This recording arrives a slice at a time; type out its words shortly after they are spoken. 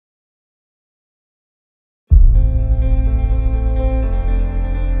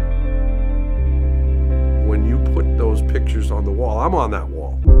I'm on that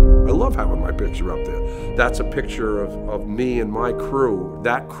wall. I love having my picture up there. That's a picture of me and my crew.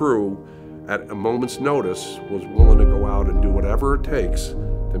 That crew, at a moment's notice, was willing to go out and do whatever it takes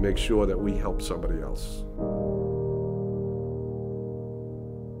to make sure that we help somebody else.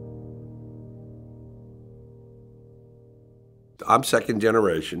 I'm second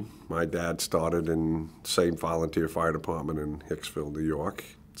generation. My dad started in the same volunteer fire department in Hicksville, New York.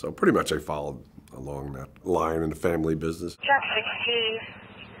 So pretty much I followed along that line in the family business. Truck 16,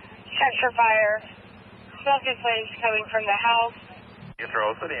 structure fire, smoking flames coming from the house.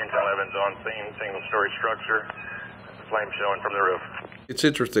 Control City, Intel Evans on scene, single-story structure, flame showing from the roof. It's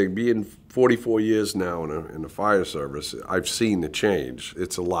interesting, being 44 years now in the fire service, I've seen the change.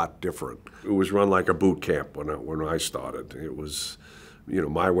 It's a lot different. It was run like a boot camp when I started. It was, you know,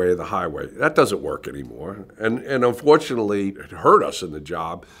 my way or the highway. That doesn't work anymore. And unfortunately, it hurt us in the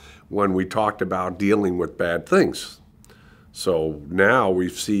job when we talked about dealing with bad things. So now we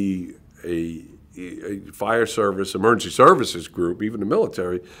see a fire service, emergency services group, even the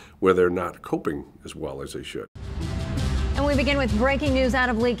military, where they're not coping as well as they should. And we begin with breaking news out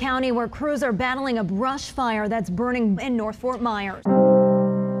of Lee County, where crews are battling a brush fire that's burning in North Fort Myers.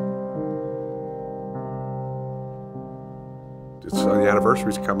 The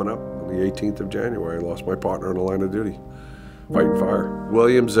anniversary's coming up on the 18th of January. I lost my partner in the line of duty, fighting fire.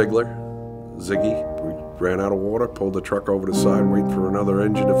 William Ziegler, Ziggy, we ran out of water, pulled the truck over the side, waiting for another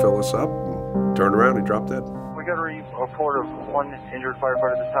engine to fill us up, and turned around and dropped dead. We got a report of one injured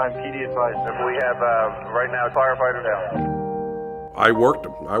firefighter this time. PD advised. We have, right now, firefighter down. I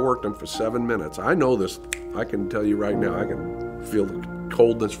worked him for 7 minutes. I know this. I can tell you right now, I can feel the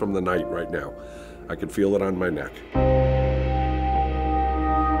coldness from the night right now. I can feel it on my neck.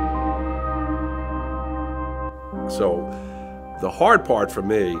 So the hard part for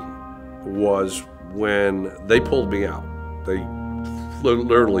me was when they pulled me out. They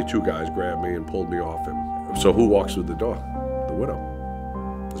literally, two guys grabbed me and pulled me off him. So who walks through the door? The widow,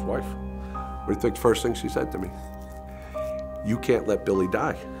 his wife. What do you think the first thing she said to me? You can't let Billy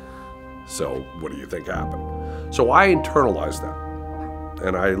die. So what do you think happened? So I internalized that,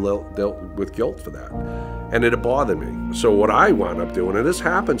 and I dealt with guilt for that, and it bothered me. So what I wound up doing, and this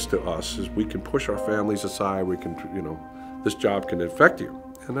happens to us, is we can push our families aside. We can, you know, this job can affect you,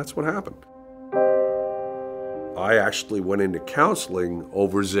 and that's what happened. I actually went into counseling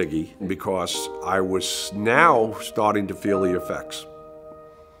over Ziggy because I was now starting to feel the effects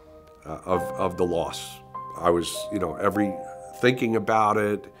of the loss. I was, you know, thinking about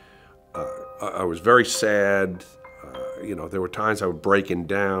it, I was very sad. You know, there were times I was breaking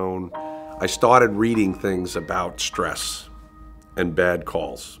down. I started reading things about stress and bad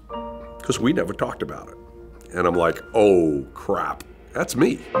calls because we never talked about it. And I'm like, oh crap, that's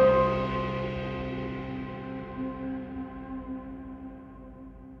me.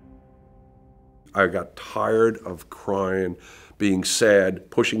 I got tired of crying, being sad,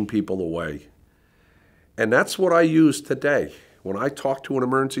 pushing people away. And that's what I use today. When I talk to an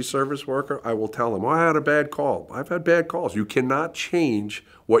emergency service worker, I will tell them, oh, I had a bad call. I've had bad calls. You cannot change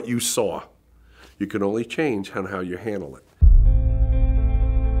what you saw. You can only change how you handle it.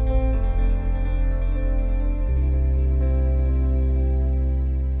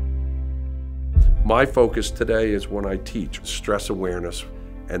 My focus today is when I teach stress awareness.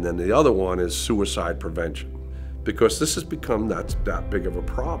 And then the other one is suicide prevention, because this has become that big of a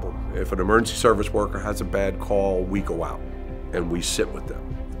problem. If an emergency service worker has a bad call, we go out and we sit with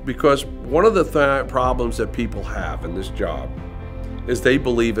them. Because one of the problems that people have in this job is they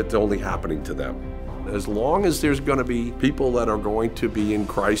believe it's only happening to them. As long as there's going to be people that are going to be in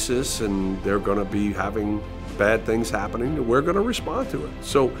crisis and they're going to be having bad things happening, we're going to respond to it.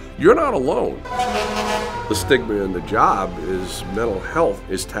 So you're not alone. The stigma in the job is mental health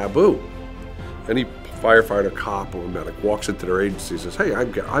is taboo. Any firefighter, cop, or medic walks into their agency and says, hey,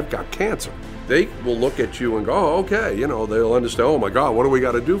 I've got cancer. They will look at you and go, oh, okay, you know, they'll understand, oh my God, what do we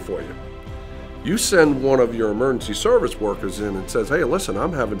got to do for you? You send one of your emergency service workers in and says, hey, listen,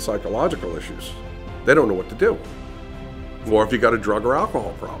 I'm having psychological issues. They don't know what to do. Or if you got a drug or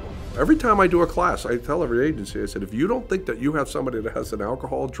alcohol problem. Every time I do a class, I tell every agency, I said, if you don't think that you have somebody that has an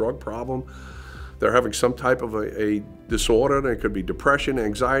alcohol, drug problem, they're having some type of a disorder, and it could be depression,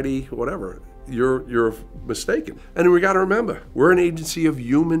 anxiety, whatever, you're mistaken. And we got to remember, we're an agency of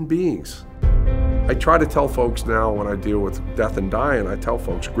human beings. I try to tell folks now when I deal with death and dying, I tell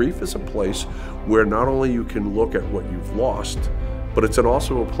folks grief is a place where not only you can look at what you've lost, but it's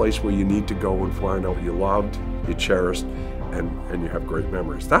also a place where you need to go and find out what you loved, you cherished, and you have great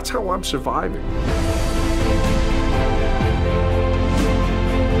memories. That's how I'm surviving.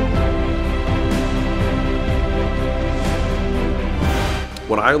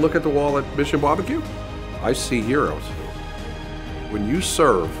 When I look at the wall at Mission Barbecue, I see heroes. When you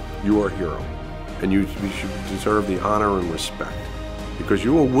serve, you are a hero. And you should deserve the honor and respect because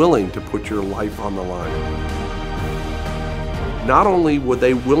you were willing to put your life on the line. Not only were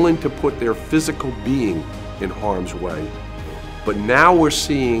they willing to put their physical being in harm's way, but now we're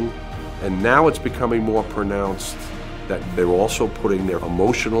seeing, and now it's becoming more pronounced, that they're also putting their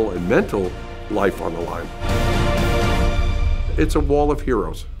emotional and mental life on the line. It's a wall of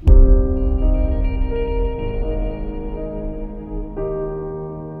heroes.